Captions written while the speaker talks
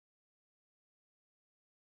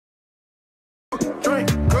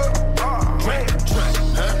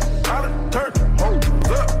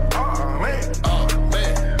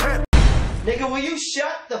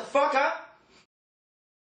shut the fuck up?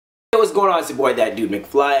 Hey, what's going on? It's your boy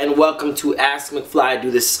ThatdudeMCFLY, and welcome to AskMCFLY. I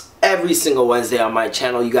do this every single Wednesday on my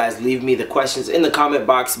channel. You guys leave me the questions in the comment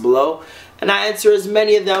box below, and I answer as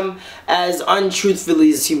many of them as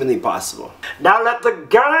untruthfully as humanly possible. Now let the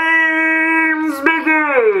games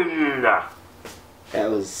begin!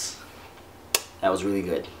 That was really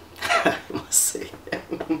good. I must say.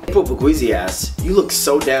 Pupagweezy asks, you look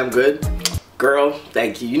so damn good. Girl,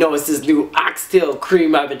 thank you. You know it's this new oxtail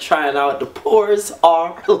cream I've been trying out. The pores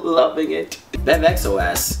are loving it. BevXO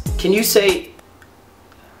asks, can you say...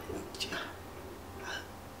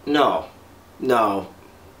 No. It's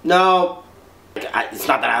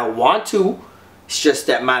not that I want to. It's just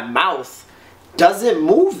that my mouth doesn't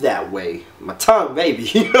move that way. My tongue, maybe.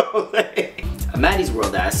 You know what I'm saying? Maddie's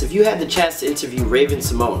World asks, if you had the chance to interview Raven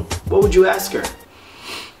Simone, what would you ask her?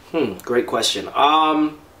 Great question.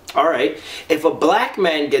 Alright, if a black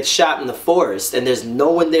man gets shot in the forest and there's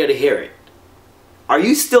no one there to hear it, are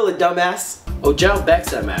you still a dumbass? Ojel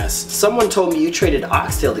Bexam asks, someone told me you traded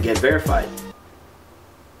Oxtail to get verified.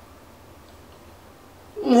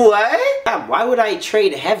 What? Why would I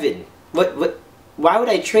trade heaven? Why would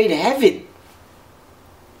I trade heaven?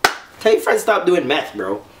 Tell your friends stop doing meth,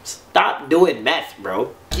 bro. Stop doing meth,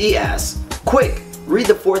 bro. He asks, quick, read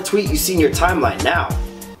the 4th tweet you see in your timeline now.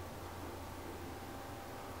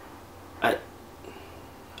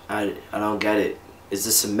 I don't get it. Is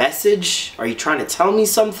this a message? Are you trying to tell me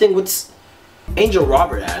something? What's... Angel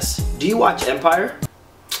Robert asks, do you watch Empire?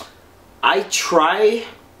 I try.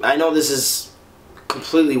 I know this is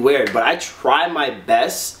completely weird, but I try my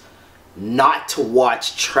best not to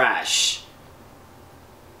watch trash.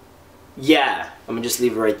 Yeah, I'm gonna just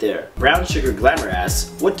leave it right there. Brown Sugar Glamour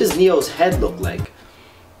asks, what does Neo's head look like?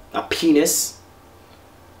 A penis?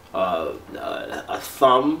 A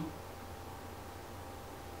thumb?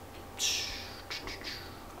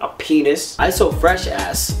 A penis? ISO Fresh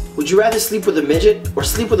asks, would you rather sleep with a midget or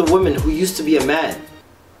sleep with a woman who used to be a man?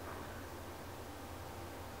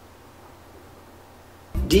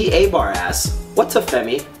 D.A. Bar asks, what's a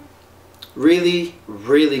femi? Really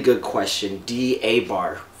good question. D.A.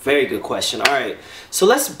 Bar. Very good question. Alright, so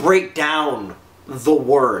let's break down the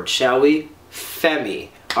word, shall we? Femi.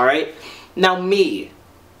 Alright? Now me,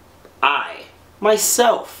 I,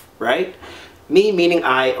 myself, right? Me meaning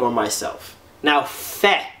I or myself. Now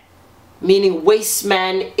fe, meaning waste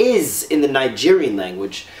man is in the Nigerian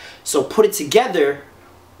language. So put it together,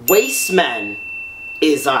 waste man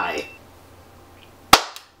is I.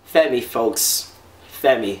 Femi, folks.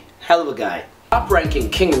 Femi. Hell of a guy. Top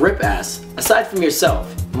ranking King Rip asks, aside from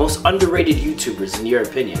yourself, most underrated YouTubers in your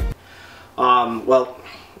opinion? Well,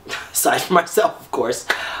 aside from myself, of course.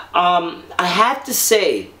 I have to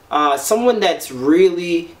say, someone that's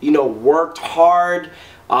really, you know, worked hard.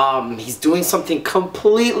 He's doing something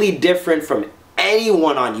completely different from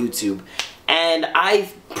anyone on YouTube. And I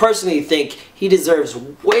personally think he deserves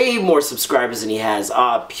way more subscribers than he has.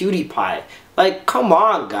 PewDiePie. Like, come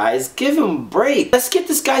on, guys. Give him a break. Let's get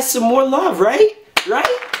this guy some more love, right? Right?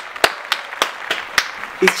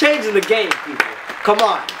 He's changing the game, people. Come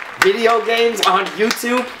on. Video games on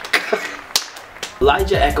YouTube?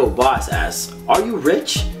 Elijah Echo Boss asks, are you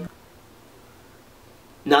rich?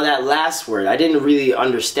 Now that last word, I didn't really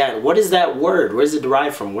understand. What is that word? Where does it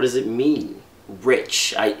derive from? What does it mean?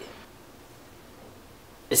 Rich. A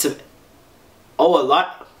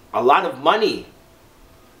lot of money.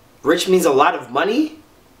 Rich means a lot of money?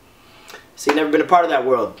 So you've never been a part of that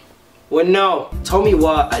world. Well, no.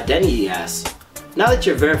 Tomiwa Adeni asks, now that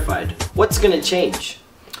you're verified, what's gonna change?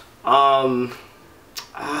 A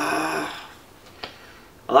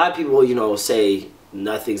lot of people, you know, say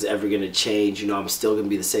nothing's ever gonna change, you know, I'm still gonna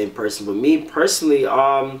be the same person. But me personally,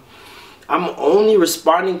 I'm only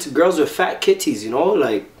responding to girls with fat kitties, you know,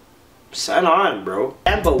 like, sign on, bro.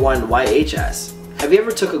 Ampa1YH asks, have you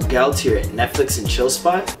ever took a gal to your Netflix and chill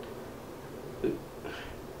spot?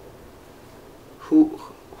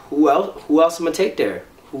 Who else am I take there?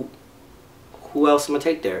 Who else am I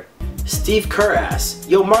take there? Steve Kerr asks,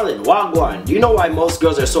 yo Marlon, Wagwan, do you know why most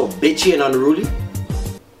girls are so bitchy and unruly?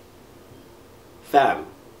 Fam,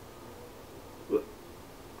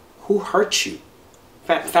 who hurt you?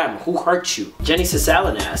 Fam, who hurt you? Jenny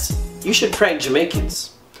Sasalin asks, you should prank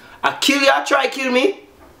Jamaicans. I kill ya, try kill me.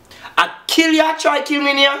 I kill ya, try kill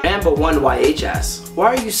me near. Amber1YH asks, why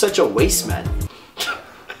are you such a waste man?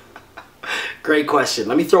 Great question.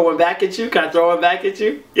 Let me throw one back at you. Can I throw one back at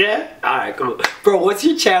you? Yeah? Alright, cool. Bro, what's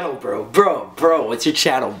your channel, bro? Bro, what's your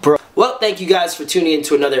channel, bro? Well, thank you guys for tuning in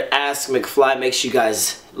to another Ask McFly. Make sure you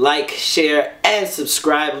guys like, share, and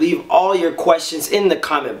subscribe. Leave all your questions in the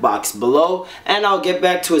comment box below, and I'll get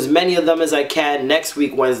back to as many of them as I can next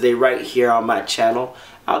week, Wednesday, right here on my channel.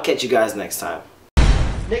 I'll catch you guys next time.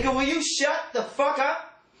 Nigga, will you shut the fuck up?